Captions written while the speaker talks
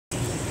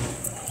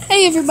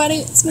Hey everybody,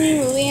 it's me,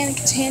 Liliana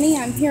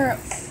Catani. I'm here at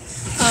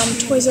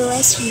Toys R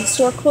Us from the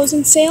store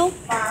closing sale.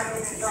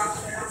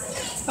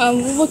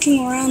 We're looking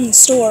around the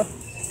store.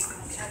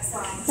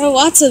 There are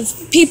lots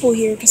of people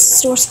here because the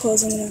store's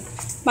closing and they're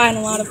buying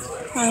a lot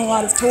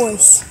of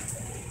toys.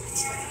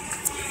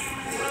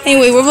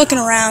 Anyway, we're looking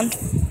around.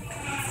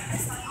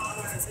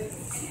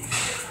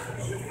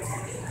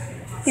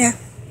 Yeah.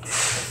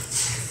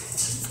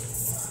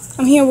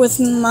 I'm here with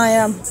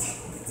my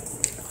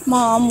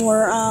mom.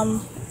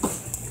 We're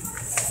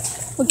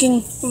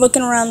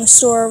looking around the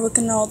store,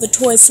 looking at all the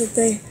toys that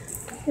they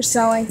are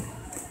selling.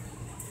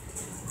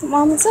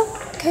 Mom, is that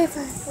okay if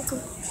I look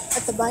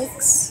at the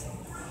bikes?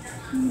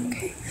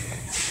 Okay.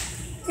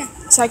 Yeah,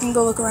 so I can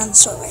go look around the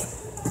store, right?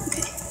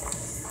 Okay.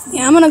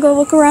 Yeah, I'm gonna go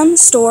look around the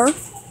store,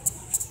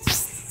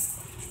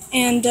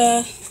 and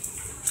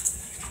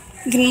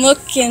you can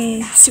look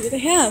and see what they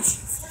have.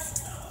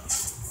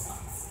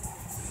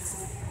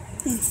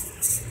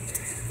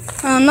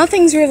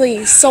 Nothing's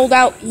really sold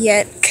out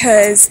yet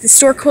because the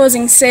store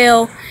closing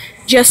sale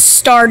just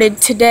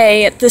started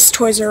today at this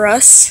Toys R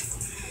Us.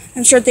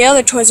 I'm sure at the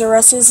other Toys R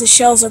Us's the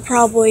shelves are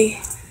probably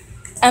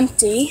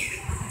empty,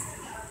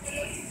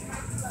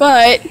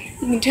 but you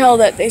can tell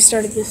that they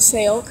started the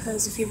sale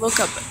because if you look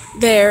up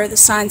there, the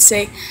signs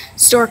say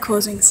store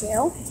closing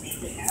sale.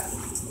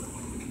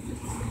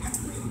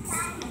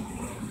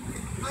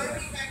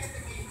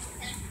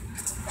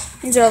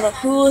 These are all the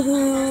hula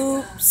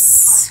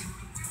hoops.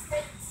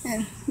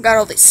 And we got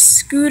all these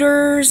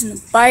scooters and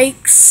the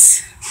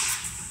bikes.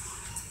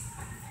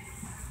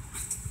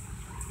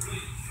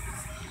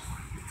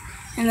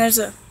 And there's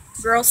a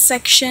girls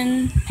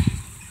section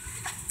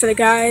for the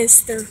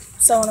guys. They're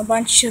selling a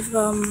bunch of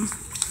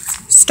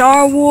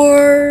Star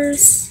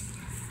Wars.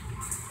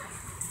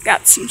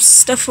 Got some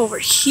stuff over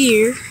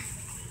here.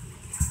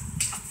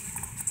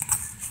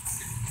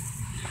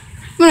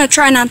 I'm gonna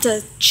try not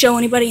to show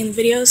anybody in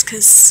the videos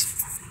because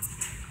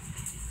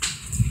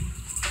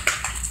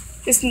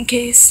just in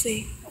case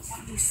they don't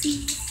want to be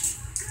seen.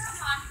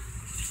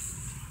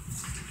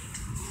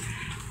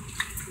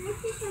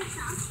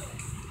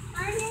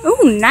 Oh,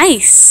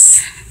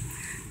 nice!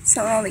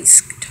 So all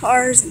these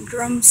guitars and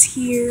drums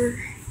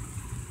here.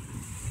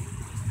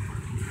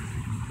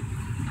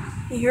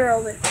 You hear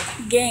all the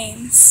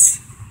games.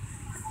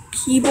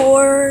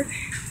 Keyboard.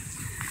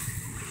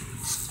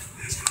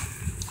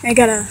 I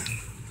got a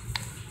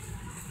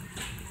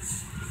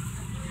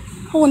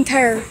whole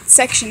entire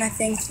section, I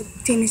think,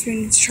 with Teenage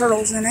Mutant Ninja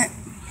Turtles in it.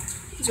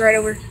 It's right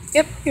over.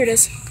 Yep, here it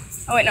is.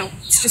 Oh wait, no,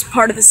 it's just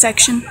part of the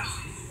section.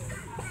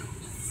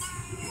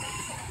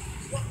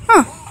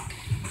 Huh.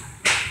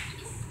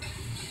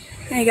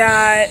 I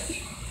got.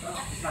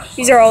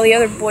 These are all the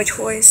other boy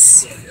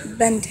toys.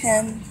 Ben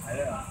 10,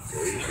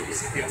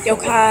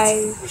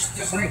 Yokai,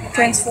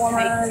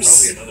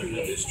 Transformers.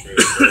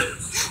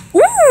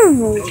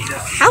 Ooh,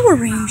 Power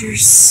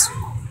Rangers.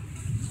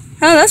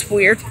 Oh, that's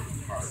weird.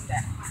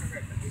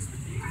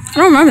 I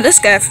don't remember this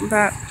guy from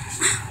that.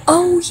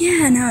 Oh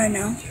yeah, now I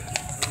know.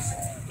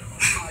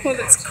 Oh,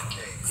 that's cool.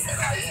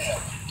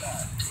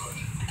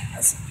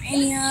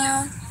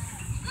 WrestleMania.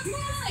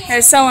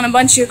 They're selling a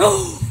bunch of.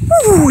 Oh,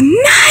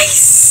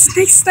 nice,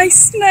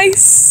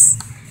 nice.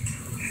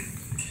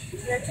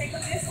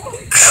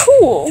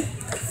 Cool.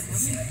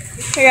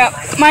 I got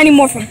Mighty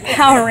Morphin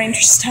Power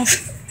Ranger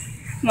stuff.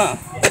 I'm a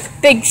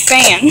big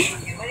fan.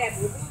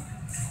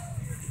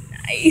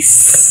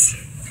 Nice.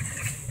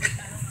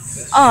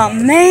 Oh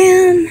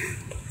man,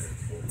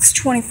 it's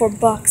 24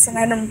 bucks and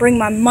I didn't bring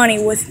my money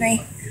with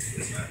me.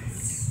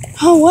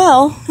 Oh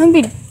well, that'd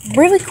be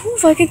really cool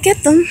if I could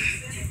get them.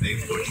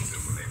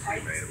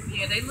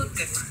 Yeah, they look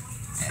different.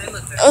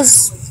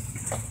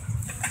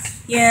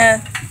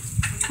 Yeah,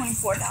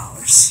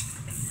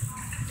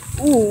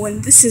 $24. Ooh,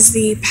 and this is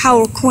the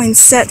Power Coin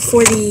set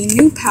for the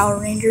new Power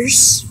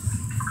Rangers.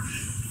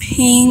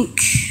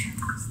 Pink,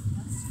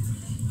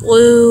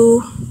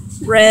 blue,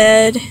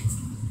 red,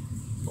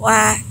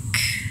 black,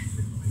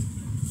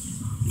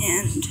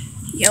 and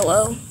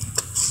yellow.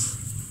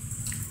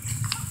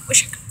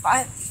 Wish I could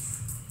buy them.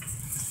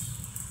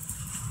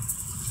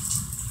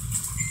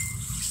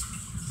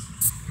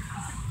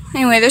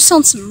 Anyway, they're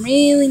selling some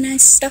really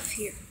nice stuff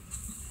here.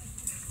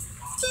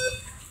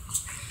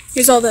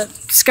 Here's all the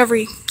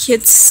Discovery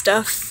Kids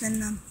stuff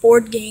and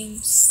board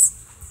games.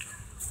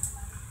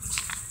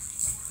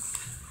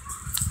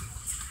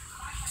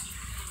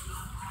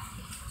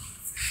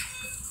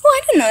 Oh,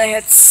 I didn't know they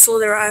had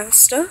Slither.io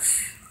stuff.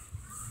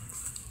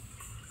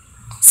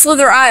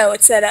 Slither.io,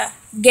 it's at a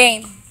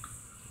game.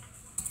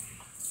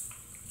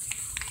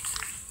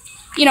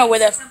 You know,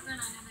 with a...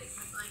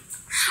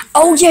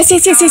 Oh, yes.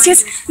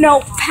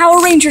 No,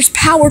 Power Rangers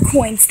Power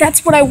Coins.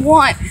 That's what I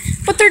want.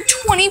 But they're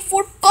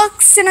 24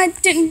 bucks and I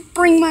didn't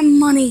bring my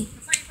money.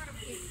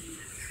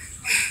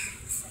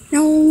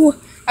 No,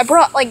 I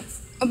brought like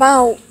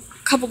about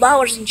a couple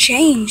dollars in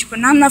change, but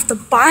not enough to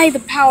buy the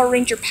Power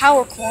Ranger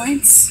Power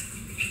Coins.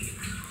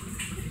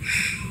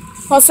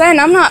 Plus then,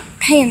 I'm not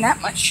paying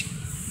that much.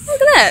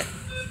 Look at that.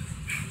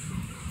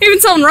 They're even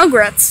selling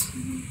Rugrats.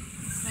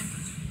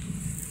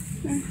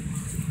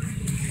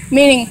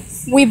 Meaning,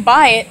 we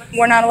buy it,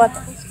 we're not allowed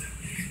to.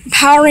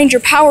 Power Ranger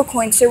Power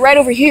Coins, they're right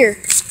over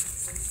here.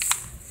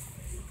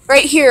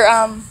 Right here,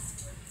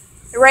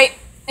 they're right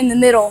in the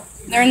middle.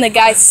 They're in the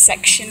guys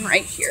section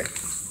right here.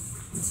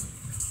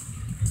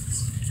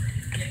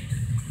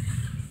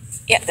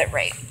 Yeah, they're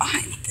right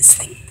behind this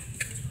thing.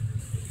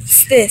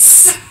 It's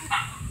this.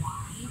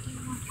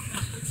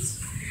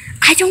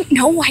 I don't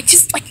know, I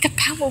just like the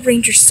Power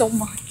Rangers so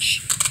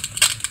much.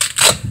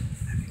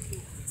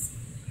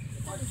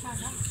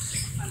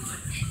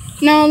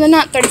 No, they're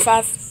not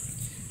 35.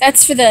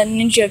 That's for the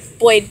Ninja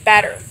Blade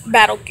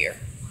battle gear.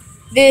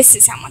 This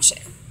is how much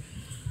they are.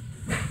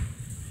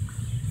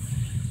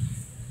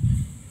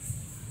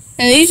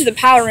 And these are the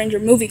Power Ranger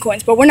movie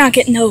coins, but we're not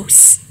getting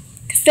those.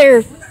 Because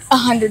they're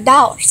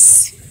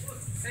 $100.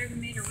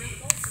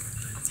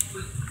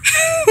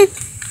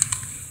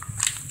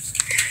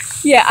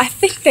 Yeah, I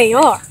think they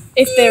are.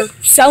 If they're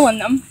selling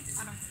them.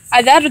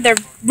 Either they're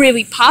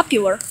really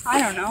popular.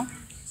 I don't know.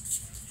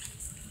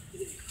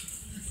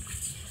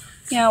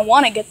 Yeah, I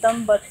want to get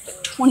them, but they're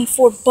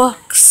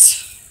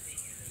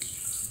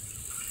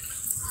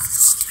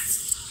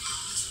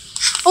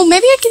 $24. Oh,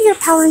 maybe I can get a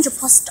Power Ranger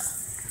Plus stuff.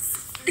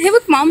 Hey,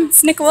 look, Mom,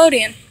 it's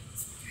Nickelodeon.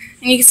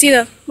 And you can see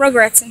the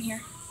Rugrats in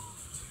here.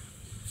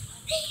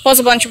 Plus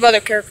a bunch of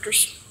other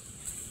characters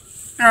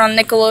that are on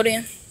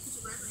Nickelodeon.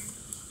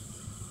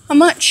 How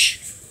much?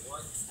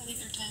 I think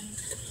they're 10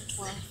 or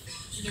 12.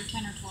 Either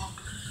 10 or 12. I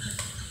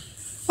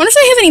wonder if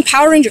they have any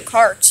Power Ranger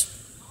cards.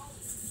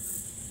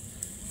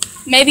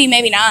 Maybe,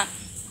 maybe not.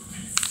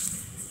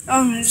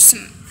 Oh, there's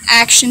some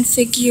action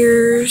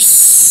figures.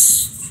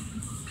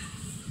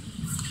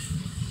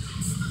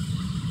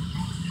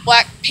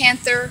 Black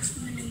Panther,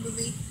 the new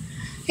movie.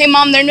 Hey,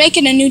 Mom, they're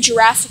making a new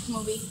Jurassic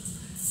movie.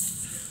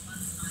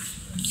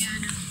 Yeah, I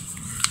know.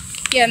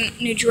 Yeah,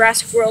 new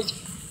Jurassic World.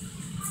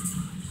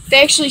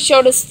 They actually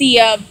showed us the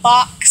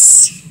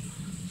box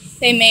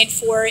they made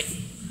for it.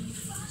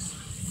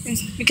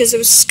 Because it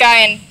was Sky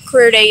and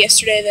Career Day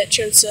yesterday that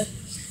shows the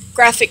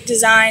graphic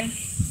design.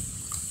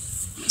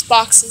 These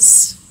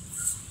boxes.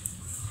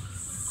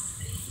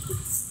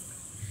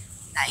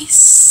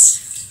 Nice.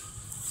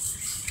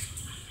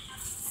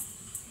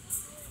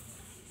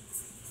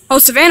 Oh,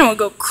 Savannah would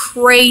go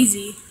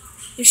crazy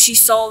if she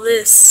saw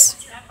this.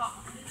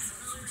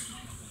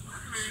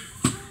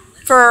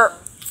 For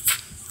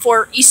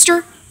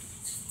Easter?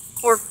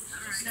 Or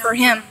for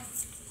him?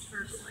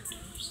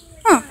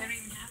 Huh.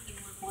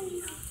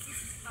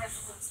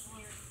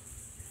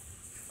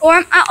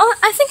 Or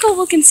I think I'll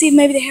look and see if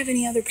maybe they have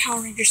any other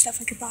Power Ranger stuff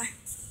I could buy.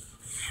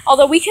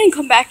 Although we can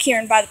come back here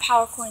and buy the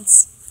Power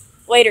Coins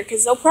later,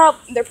 because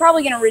they're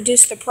probably going to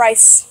reduce the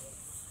price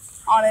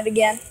on it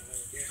again.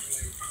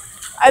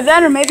 Either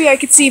that, or maybe I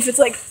could see if it's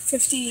like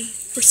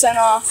 50%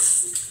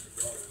 off.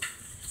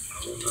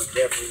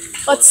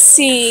 Let's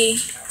see.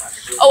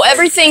 Oh,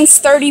 everything's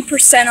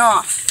 30%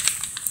 off.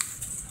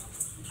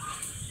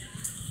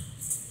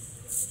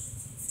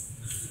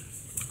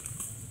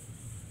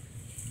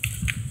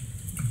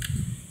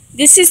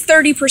 This is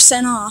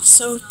 30% off,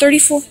 so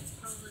 34.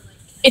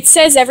 It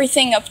says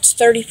everything up to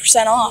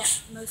 30%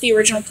 off the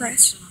original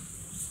price.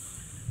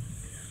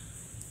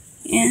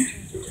 Yeah.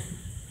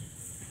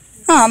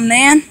 Oh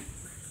man.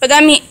 But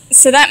that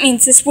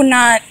means this would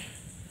not.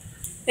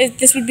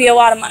 This would be a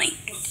lot of money.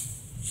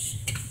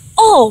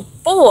 Oh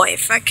boy,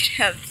 if I could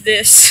have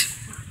this.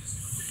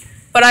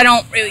 But I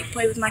don't really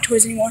play with my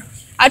toys anymore.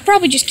 I'd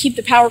probably just keep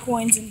the Power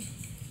Coins and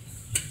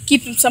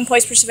keep them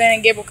someplace where Savannah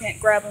and Gable can't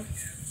grab them.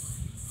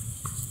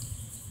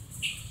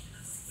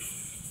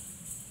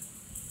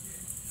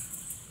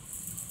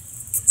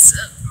 So,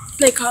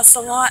 they cost a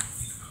lot.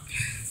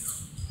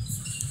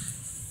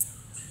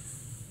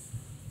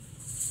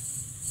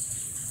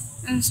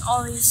 And it's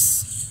all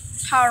these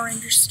Power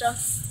Ranger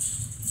stuff.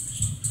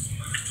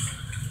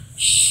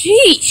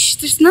 Sheesh,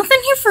 there's nothing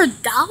here for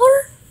 $1?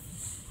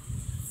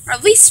 Or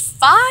at least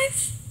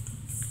 $5?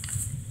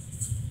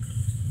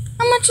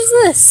 How much is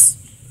this?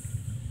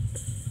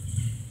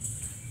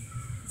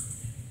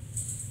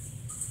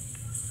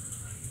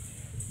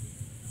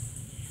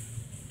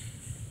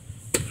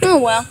 Oh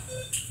well.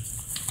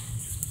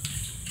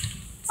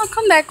 I'll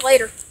come back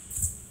later.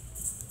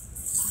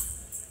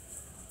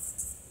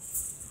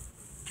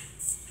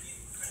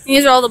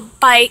 These are all the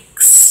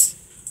bikes.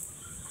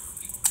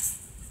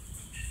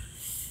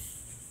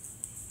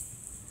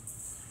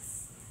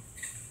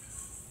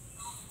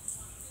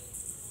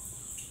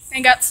 I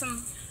got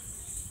some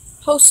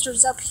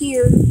posters up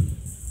here.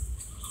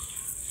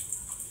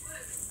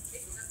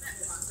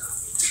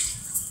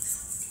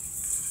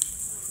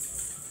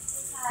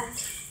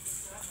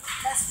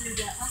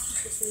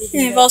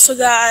 And I've also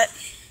got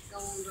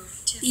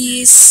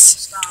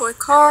these toy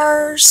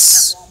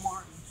cars.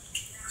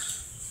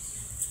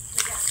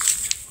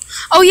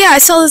 Oh yeah, I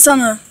saw this on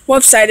the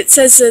website. It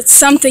says it's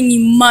something you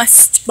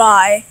must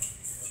buy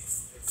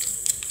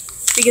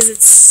because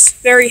it's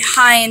very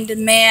high in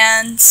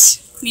demand,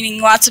 meaning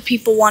lots of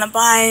people want to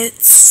buy it.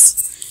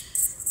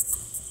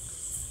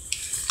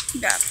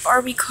 We got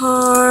Barbie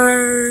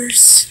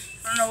cars.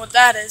 don't know what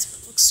that is, but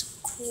it looks so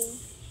cool.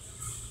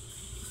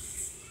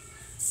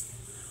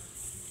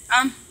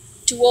 I'm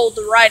too old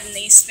to ride in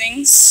these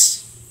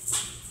things.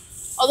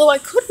 Although I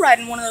could ride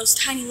in one of those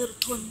tiny little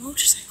toy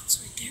motorcycles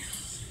right there.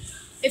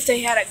 If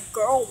they had a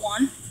girl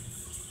one.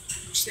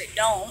 Which they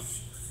don't.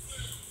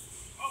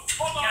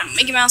 Got a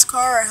Mickey Mouse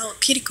car or a Hello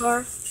Kitty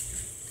car.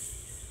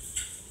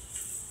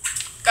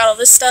 Got all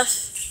this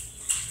stuff.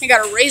 I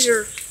got a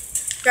Razor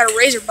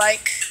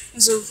bike.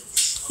 These are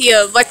the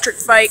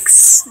electric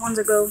bikes, ones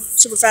that go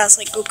super fast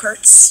like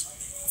go-karts.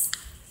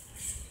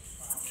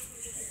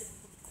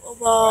 Glow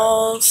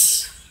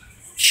balls,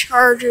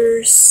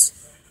 chargers.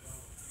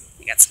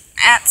 We got some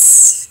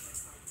mats.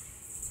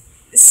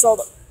 This is all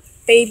the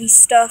baby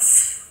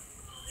stuff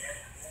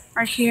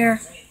right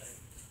here.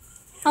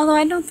 Although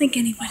I don't think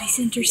anybody's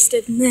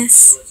interested in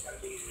this.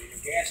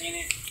 Gas in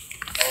it,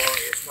 or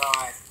it's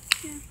not.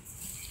 Yeah.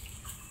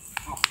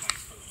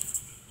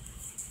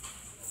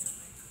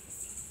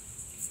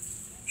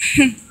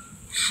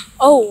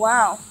 Oh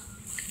wow.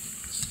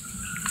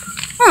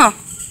 Huh.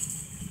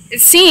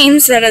 It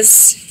seems that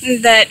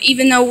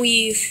even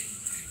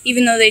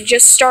though they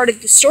just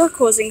started the store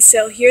closing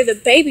sale here, the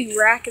baby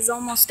rack is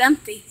almost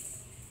empty.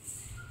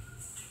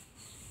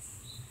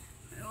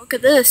 Look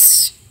at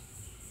this.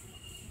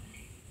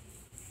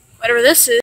 Whatever this is.